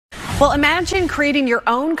Well, imagine creating your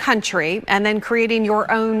own country and then creating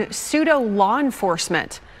your own pseudo law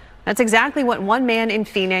enforcement. That's exactly what one man in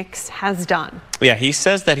Phoenix has done. Yeah, he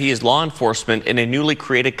says that he is law enforcement in a newly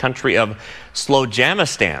created country of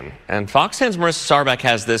Slowjamistan. And Fox 10's Marissa Sarbak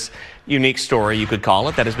has this unique story, you could call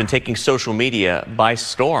it, that has been taking social media by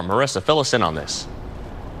storm. Marissa, fill us in on this.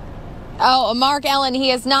 Oh, Mark Ellen,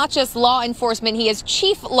 he is not just law enforcement, he is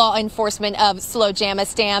chief law enforcement of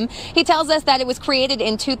Slowjamistan. He tells us that it was created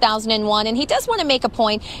in 2001, and he does want to make a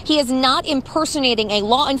point. He is not impersonating a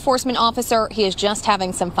law enforcement officer. He is just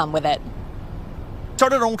having some fun with it.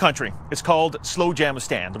 Started our own country. It's called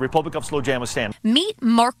Slowjamistan, the Republic of Slowjamistan. Meet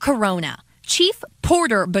Mark Corona, chief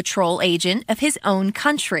Porder Batrol agent of his own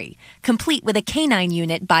country, complete with a canine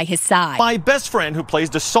unit by his side. My best friend, who plays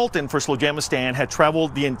the Sultan for Slowjamistan, had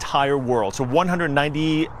traveled the entire world. So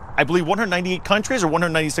 190, I believe 198 countries or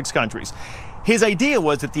 196 countries. His idea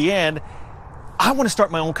was at the end, I want to start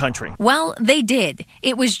my own country. Well, they did.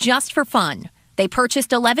 It was just for fun. They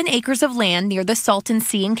purchased 11 acres of land near the Salton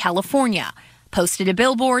Sea in California, posted a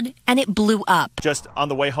billboard, and it blew up. Just on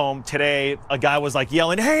the way home today, a guy was like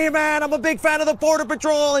yelling, "Hey man, I'm a big fan of the Porder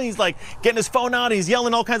Batrol," and he's like getting his phone out and he's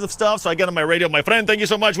yelling all kinds of stuff. So I get on my radio, "My friend, thank you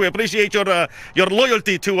so much. We appreciate your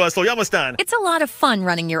loyalty to Slowjamastan." It's a lot of fun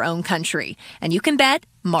running your own country, and you can bet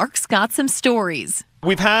Mark's got some stories.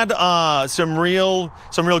 We've had some real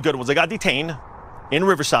good ones. I got detained in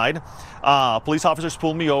Riverside. Police officers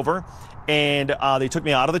pulled me over, and they took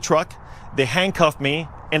me out of the truck. They handcuffed me,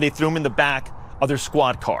 and they threw me in the back of their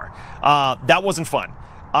squad car. That wasn't fun.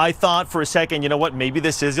 I thought for a second, you know what, maybe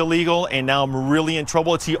this is illegal, and now I'm really in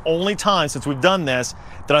trouble. It's the only time since we've done this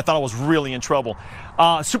that I thought I was really in trouble.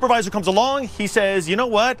 Supervisor comes along, he says, "You know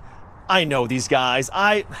what? I know these guys.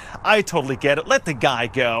 I totally get it. Let the guy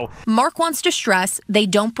go." Mark wants to stress they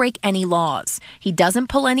don't break any laws. He doesn't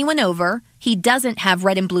pull anyone over. He doesn't have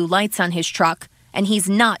red and blue lights on his truck, and he's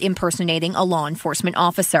not impersonating a law enforcement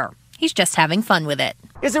officer. He's just having fun with it.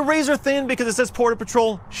 Is it razor thin because it says Porder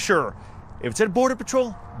Patrol? Sure. If it said Border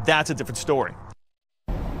Patrol, that's a different story.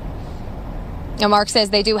 Now, Mark says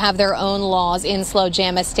they do have their own laws in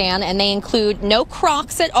Slowjamistan, and they include no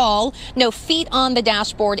Crocs at all, no feet on the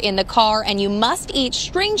dashboard in the car, and you must eat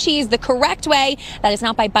string cheese the correct way. That is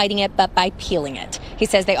not by biting it, but by peeling it. He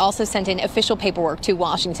says they also sent in official paperwork to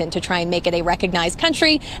Washington to try and make it a recognized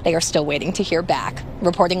country. They are still waiting to hear back.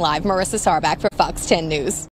 Reporting live, Marissa Sarbak for Fox 10 News.